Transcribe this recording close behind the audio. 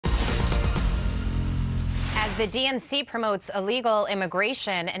As the DNC promotes illegal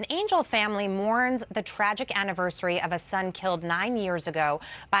immigration, an Angel family mourns the tragic anniversary of a son killed 9 years ago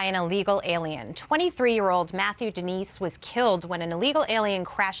by an illegal alien. 23-year-old Matthew Denise was killed when an illegal alien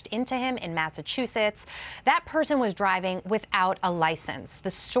crashed into him in Massachusetts. That person was driving without a license. The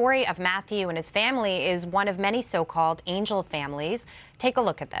story of Matthew and his family is one of many so-called Angel families. Take a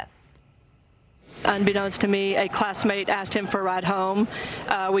look at this. Unbeknownst to me, a classmate asked him for a ride home.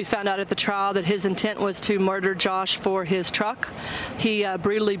 We found out at the trial that his intent was to murder Josh for his truck. He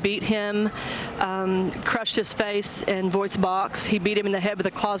brutally beat him, crushed his face and voice box. He beat him in the head with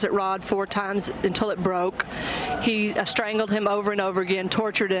a closet rod 4 times until it broke. He strangled him over and over again,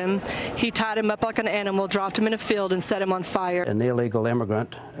 tortured him. He tied him up like an animal, dropped him in a field, and set him on fire. An illegal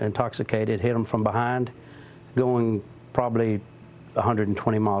immigrant, intoxicated, hit him from behind, going probably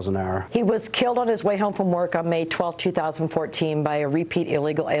 120 miles an hour. He was killed on his way home from work on May 12, 2014 by a repeat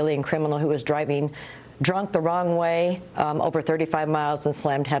illegal alien criminal who was driving drunk the wrong way over 35 miles and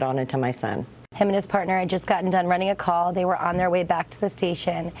slammed head-on into my son. Him and his partner had just gotten done running a call. They were on their way back to the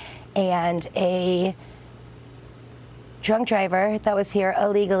station, and a drunk driver that was here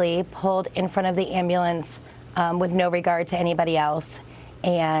illegally pulled in front of the ambulance with no regard to anybody else.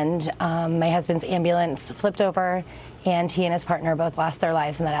 And my husband's ambulance flipped over, and he and his partner both lost their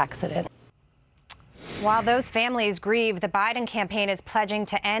lives in that accident. While those families grieve, the Biden campaign is pledging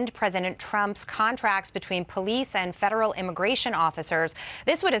to end President Trump's contracts between police and federal immigration officers.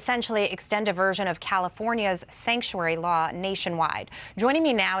 This would essentially extend a version of California's sanctuary law nationwide. Joining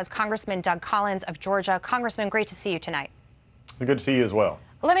me now is Congressman Doug Collins of Georgia. Congressman, great to see you tonight. Good to see you as well.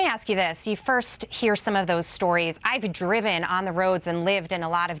 Let me ask you this. You first hear some of those stories. I've driven on the roads and lived in a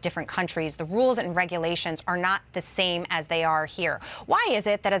lot of different countries. The rules and regulations are not the same as they are here. Why is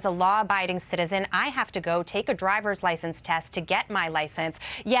it that as a law-abiding citizen, I have to go take a driver's license test to get my license,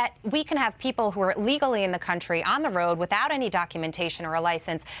 yet we can have people who are legally in the country on the road without any documentation or a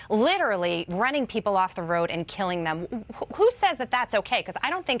license, literally running people off the road and killing them? Who says that that's okay? Because I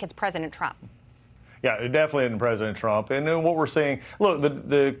don't think it's President Trump. Yeah, it definitely isn't President Trump. And then what we're seeing, look,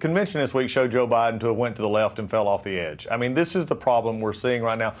 the convention this week showed Joe Biden to have went to the left and fell off the edge. I mean, this is the problem we're seeing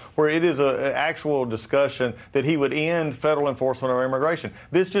right now, where it is an actual discussion that he would end federal enforcement of immigration.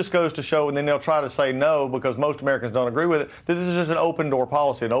 This just goes to show, and then they'll try to say no because most Americans don't agree with it, that this is just an open door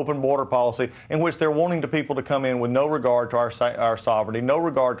policy, an open border policy in which they're wanting to people to come in with no regard to our sovereignty, no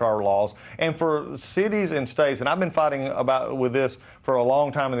regard to our laws. And for cities and states, and I've been fighting with this for a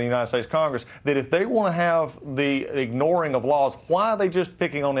long time in the United States Congress, that if they want to have the ignoring of laws, why are they just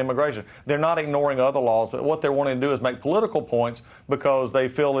picking on immigration? They're not ignoring other laws. What they're wanting to do is make political points because they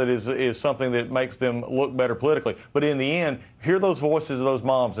feel it is something that makes them look better politically. But in the end, hear those voices of those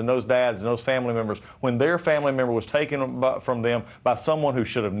moms and those dads and those family members when their family member was taken from them by someone who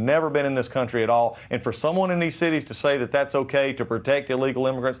should have never been in this country at all. And for someone in these cities to say that that's okay to protect illegal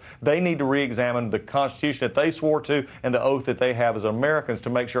immigrants, they need to re-examine the Constitution that they swore to and the oath that they have as Americans to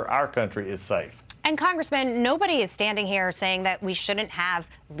make sure our country is safe. And Congressman, nobody is standing here saying that we shouldn't have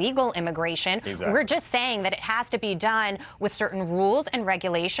legal immigration. Exactly. We're just saying that it has to be done with certain rules and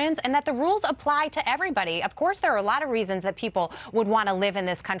regulations and that the rules apply to everybody. Of course, there are a lot of reasons that people would want to live in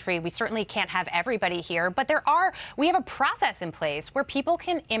this country. We certainly can't have everybody here, but we have a process in place where people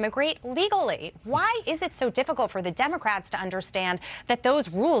can immigrate legally. Why is it so difficult for the Democrats to understand that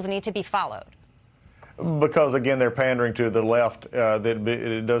those rules need to be followed? Because, again, they're pandering to the left that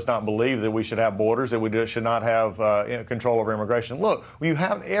it does not believe that we should have borders, that we should not have control over immigration. Look,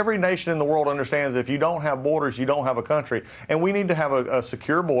 every nation in the world understands that if you don't have borders, you don't have a country. And we need to have a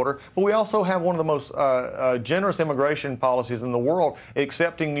secure border. But we also have one of the most generous immigration policies in the world,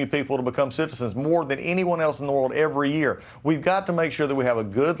 accepting new people to become citizens more than anyone else in the world every year. We've got to make sure that we have a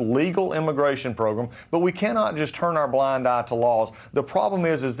good legal immigration program, but we cannot just turn our blind eye to laws. The problem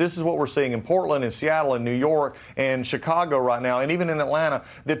is this is what we're seeing in Portland and Seattle in New York and Chicago right now, and even in Atlanta,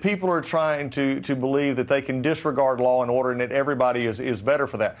 that people are trying to believe that they can disregard law and order and that everybody is better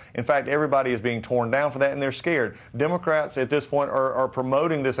for that. In fact, everybody is being torn down for that, and they're scared. Democrats at this point are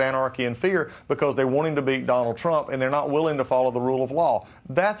promoting this anarchy and fear because they're wanting to beat Donald Trump, and they're not willing to follow the rule of law.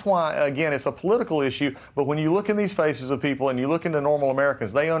 That's why, again, it's a political issue, but when you look in these faces of people and you look into normal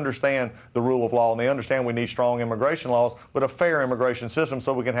Americans, they understand the rule of law, and they understand we need strong immigration laws, but a fair immigration system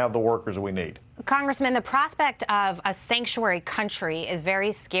so we can have the workers that we need. Congressman, the prospect of a sanctuary country is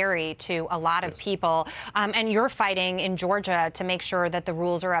very scary to a lot of people, and you're fighting in Georgia to make sure that the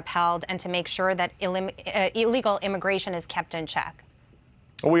rules are upheld and to make sure that illegal immigration is kept in check.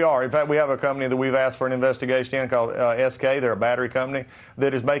 We are. In fact, we have a company that we've asked for an investigation in called SK. They're a battery company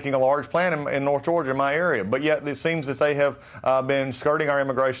that is making a large plant in North Georgia, in my area. But yet it seems that they have been skirting our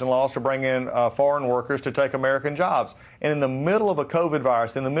immigration laws to bring in foreign workers to take American jobs. And in the middle of a COVID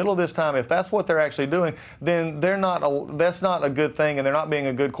virus, in the middle of this time, if that's what they're actually doing, then that's not a good thing, and they're not being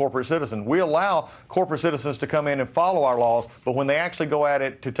a good corporate citizen. We allow corporate citizens to come in and follow our laws, but when they actually go at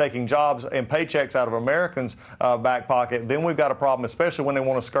it to taking jobs and paychecks out of Americans' back pocket, then we've got a problem, especially when they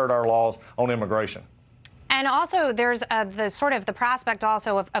want to skirt our laws on immigration. And also, there's the prospect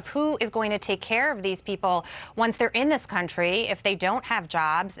also of who is going to take care of these people once they're in this country. If they don't have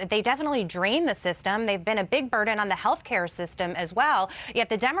jobs, they definitely drain the system. They've been a big burden on the healthcare system as well. Yet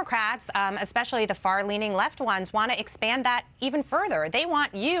the Democrats, especially the far-leaning left ones, want to expand that even further. They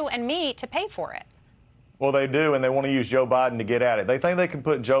want you and me to pay for it. Well, they do, and they want to use Joe Biden to get at it. They think they can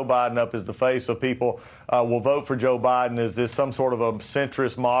put Joe Biden up as the face, so people will vote for Joe Biden as this some sort of a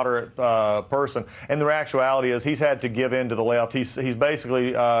centrist, moderate person. And the actuality is he's had to give in to the left. He's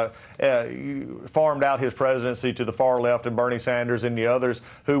basically farmed out his presidency to the far left and Bernie Sanders and the others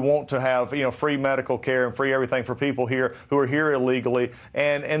who want to have free medical care and free everything for people here who are here illegally.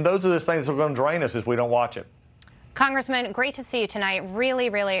 And those are the things that are going to drain us if we don't watch it. Congressman, great to see you tonight. Really,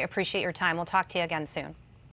 really appreciate your time. We'll talk to you again soon.